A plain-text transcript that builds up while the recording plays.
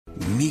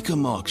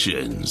Mecum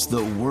Auctions,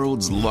 the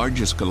world's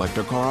largest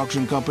collector car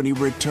auction company,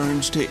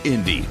 returns to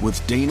Indy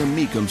with Dana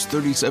Mecum's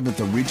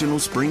 37th Original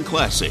Spring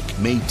Classic,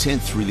 May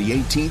 10th through the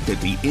 18th at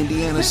the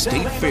Indiana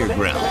State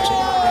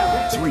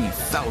Fairgrounds.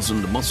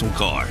 3,000 muscle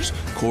cars,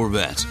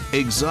 Corvettes,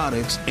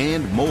 exotics,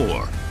 and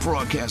more.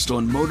 Broadcast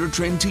on Motor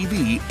Trend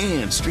TV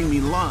and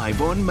streaming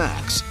live on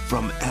Max.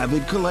 From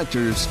avid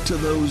collectors to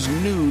those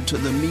new to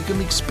the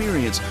Mecum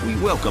experience, we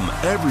welcome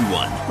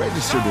everyone.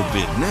 Register to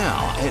bid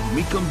now at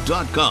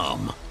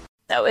Mecum.com.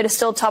 Though it is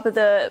still top of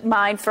the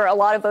mind for a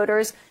lot of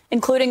voters,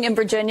 including in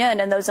Virginia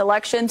and in those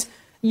elections.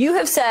 You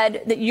have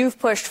said that you've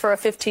pushed for a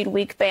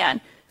 15-week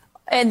ban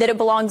and that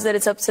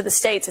it's up to the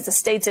states. It's a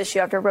states issue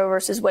after Roe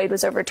versus Wade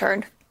was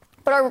overturned.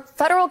 But are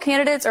federal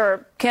candidates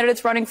or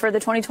candidates running for the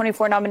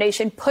 2024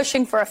 nomination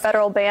pushing for a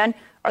federal ban?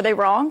 Are they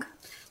wrong?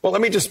 Well,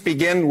 let me just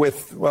begin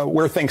with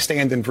where things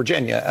stand in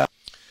Virginia.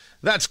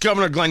 That's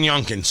Governor Glenn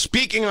Youngkin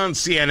speaking on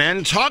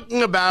CNN,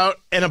 talking about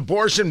an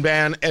abortion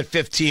ban at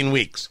 15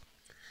 weeks.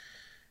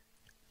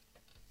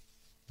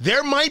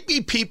 There might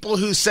be people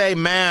who say,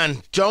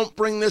 man, don't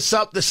bring this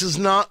up. This is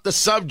not the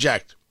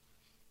subject.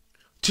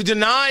 To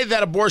deny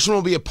that abortion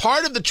will be a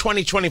part of the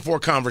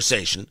 2024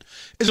 conversation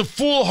is a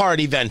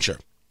foolhardy venture.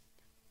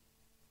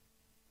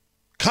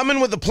 Coming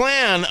with a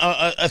plan,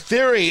 a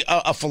theory,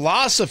 a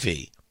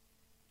philosophy,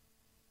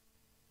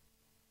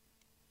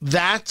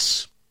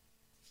 that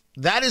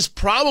is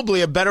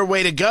probably a better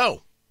way to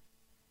go.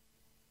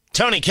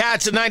 Tony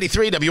Katz at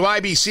 93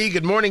 WIBC.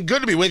 Good morning.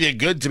 Good to be with you.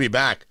 Good to be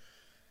back.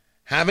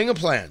 Having a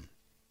plan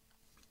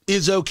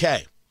is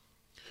okay.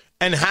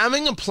 And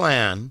having a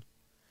plan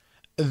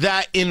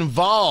that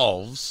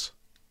involves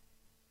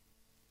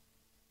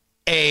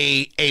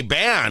a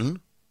ban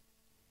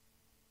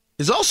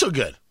is also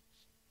good.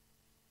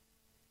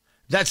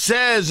 That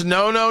says,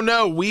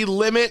 no, we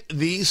limit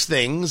these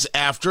things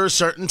after a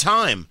certain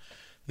time.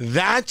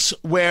 That's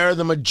where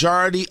the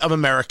majority of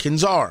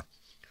Americans are.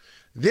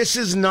 This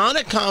is not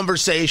a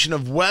conversation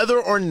of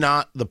whether or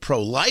not the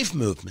pro-life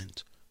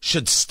movement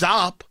should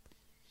stop.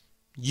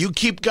 You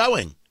keep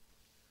going.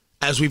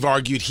 As we've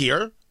argued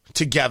here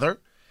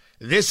together,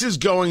 this is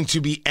going to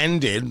be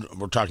ended,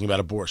 we're talking about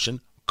abortion,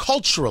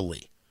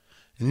 culturally,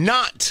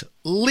 not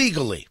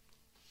legally.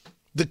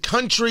 The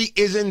country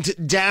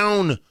isn't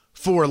down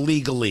for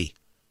legally.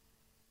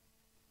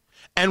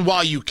 And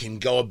while you can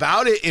go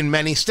about it in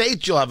many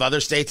states, you'll have other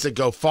states that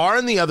go far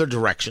in the other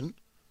direction,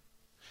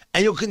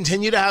 and you'll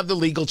continue to have the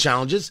legal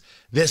challenges.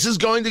 This is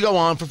going to go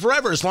on for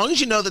forever. As long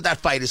as you know that that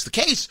fight is the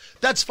case,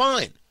 that's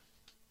fine.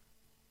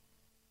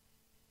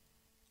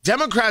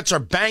 Democrats are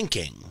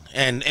banking,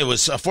 and it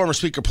was former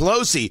Speaker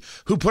Pelosi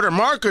who put her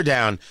marker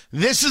down.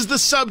 This is the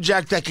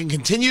subject that can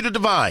continue to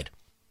divide.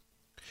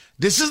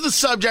 This is the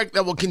subject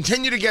that will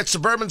continue to get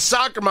suburban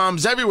soccer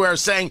moms everywhere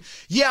saying,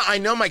 yeah, I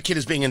know my kid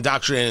is being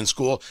indoctrinated in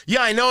school.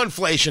 Yeah, I know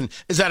inflation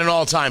is at an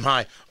all-time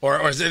high,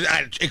 or is it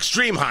at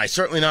extreme high,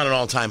 certainly not an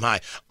all-time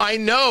high. I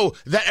know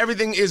that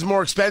everything is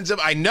more expensive.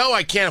 I know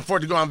I can't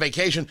afford to go on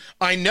vacation.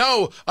 I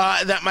know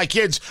that my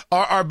kids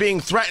are being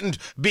threatened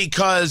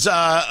because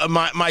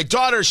my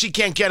daughter, she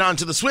can't get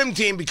onto the swim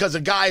team because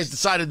a guy has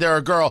decided they're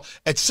a girl,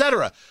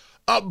 etc.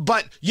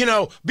 But,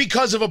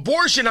 because of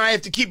abortion, I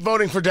have to keep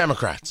voting for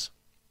Democrats.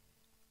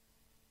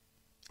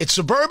 It's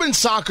suburban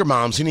soccer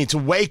moms who need to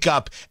wake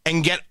up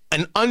and get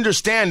an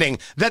understanding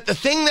that the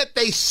thing that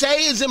they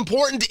say is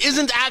important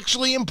isn't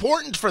actually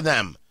important for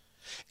them.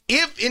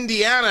 If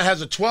Indiana has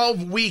a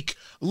 12-week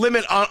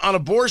limit on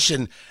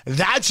abortion,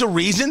 that's a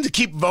reason to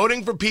keep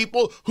voting for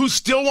people who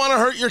still want to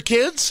hurt your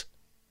kids?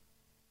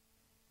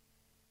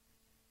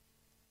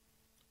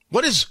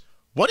 What is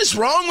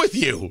wrong with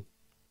you?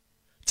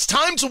 It's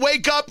time to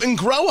wake up and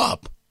grow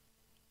up.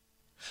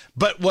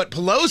 But what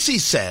Pelosi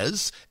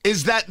says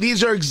is that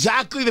these are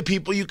exactly the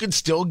people you can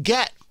still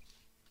get.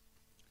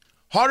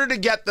 Harder to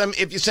get them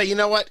if you say, you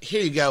know what,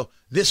 here you go.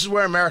 This is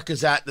where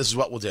America's at. This is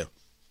what we'll do.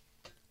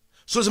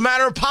 So it's a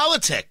matter of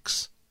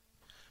politics.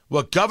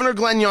 What Governor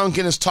Glenn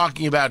Youngkin is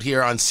talking about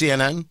here on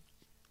CNN,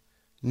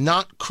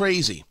 not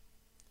crazy.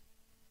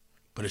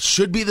 But it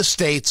should be the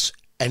states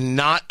and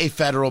not a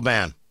federal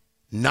ban,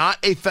 not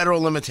a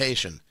federal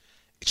limitation.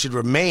 It should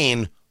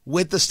remain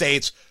with the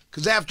states.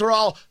 Because after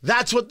all,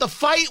 that's what the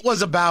fight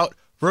was about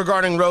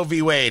regarding Roe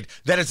v. Wade,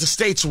 that it's a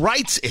states'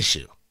 rights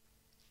issue.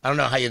 I don't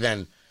know how you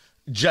then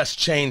just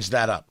change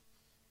that up.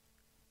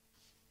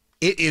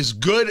 It is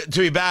good to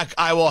be back.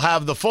 I will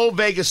have the full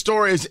Vegas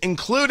stories,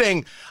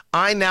 including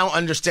I now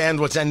understand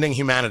what's ending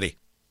humanity.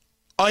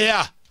 Oh,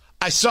 yeah.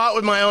 I saw it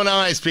with my own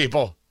eyes,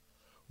 people.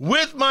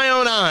 With my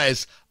own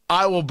eyes,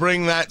 I will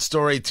bring that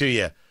story to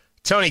you.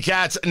 Tony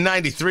Katz,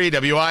 93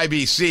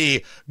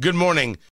 WIBC. Good morning.